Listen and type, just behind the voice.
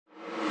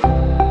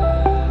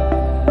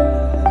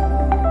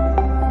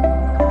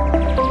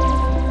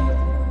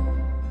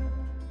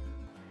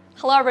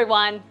Hello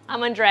everyone,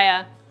 I'm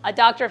Andrea, a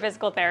doctor of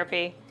physical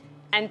therapy,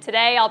 and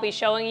today I'll be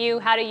showing you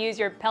how to use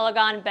your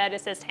PELEGON Bed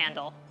Assist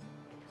handle.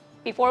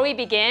 Before we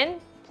begin,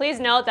 please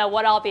note that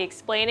what I'll be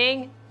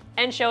explaining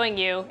and showing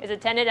you is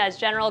intended as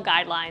general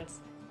guidelines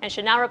and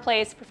should not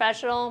replace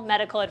professional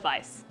medical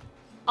advice.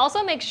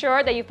 Also make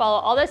sure that you follow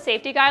all the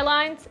safety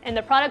guidelines in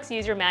the product's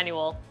user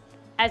manual,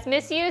 as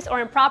misuse or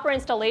improper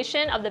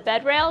installation of the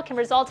bed rail can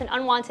result in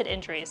unwanted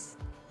injuries.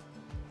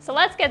 So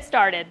let's get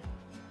started.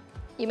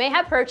 You may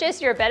have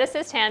purchased your Bed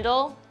Assist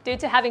handle due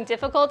to having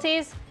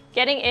difficulties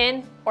getting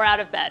in or out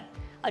of bed,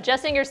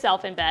 adjusting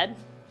yourself in bed,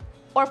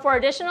 or for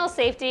additional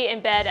safety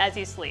in bed as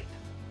you sleep.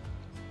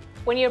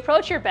 When you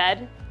approach your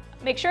bed,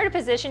 make sure to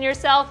position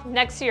yourself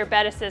next to your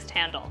Bed Assist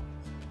handle.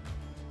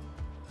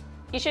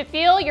 You should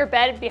feel your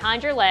bed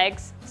behind your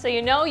legs so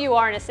you know you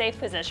are in a safe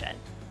position.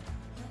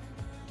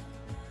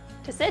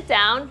 To sit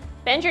down,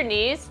 bend your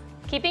knees,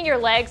 keeping your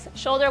legs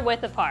shoulder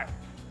width apart.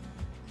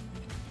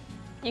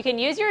 You can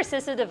use your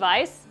assistive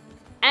device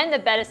and the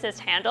Bed Assist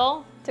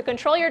handle to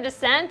control your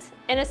descent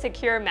in a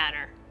secure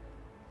manner.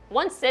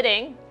 Once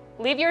sitting,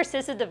 leave your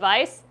assistive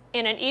device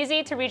in an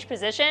easy-to-reach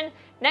position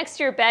next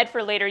to your bed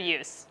for later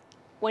use.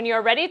 When you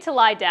are ready to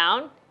lie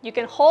down, you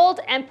can hold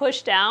and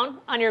push down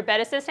on your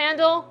Bed Assist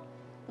handle,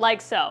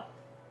 like so.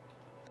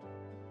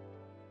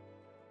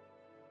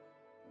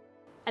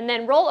 And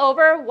then roll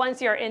over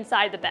once you're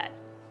inside the bed.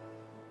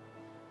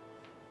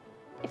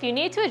 If you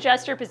need to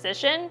adjust your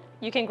position,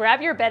 you can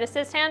grab your Bed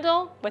Assist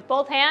handle with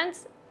both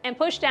hands and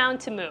push down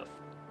to move.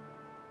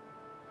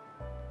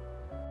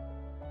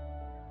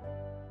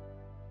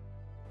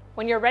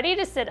 When you're ready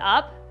to sit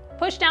up,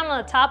 push down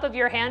on the top of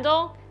your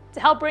handle to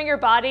help bring your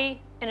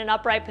body in an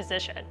upright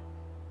position.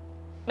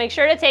 Make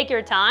sure to take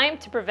your time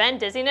to prevent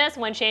dizziness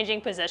when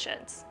changing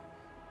positions.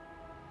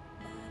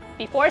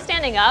 Before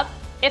standing up,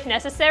 if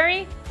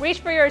necessary, reach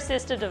for your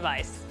assistive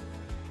device.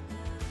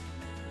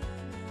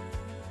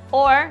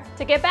 Or,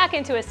 to get back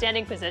into a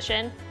standing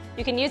position,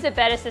 you can use the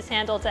Bed Assist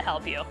handle to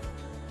help you.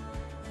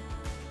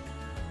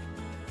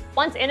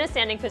 Once in a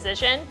standing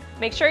position,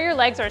 make sure your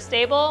legs are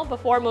stable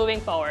before moving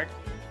forward.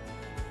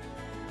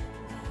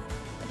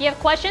 If you have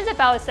questions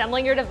about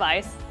assembling your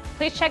device,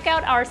 please check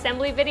out our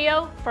assembly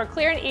video for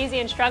clear and easy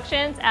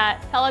instructions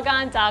at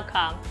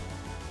pelegon.com.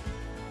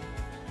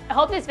 I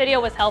hope this video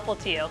was helpful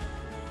to you.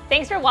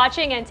 Thanks for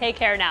watching and take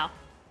care now.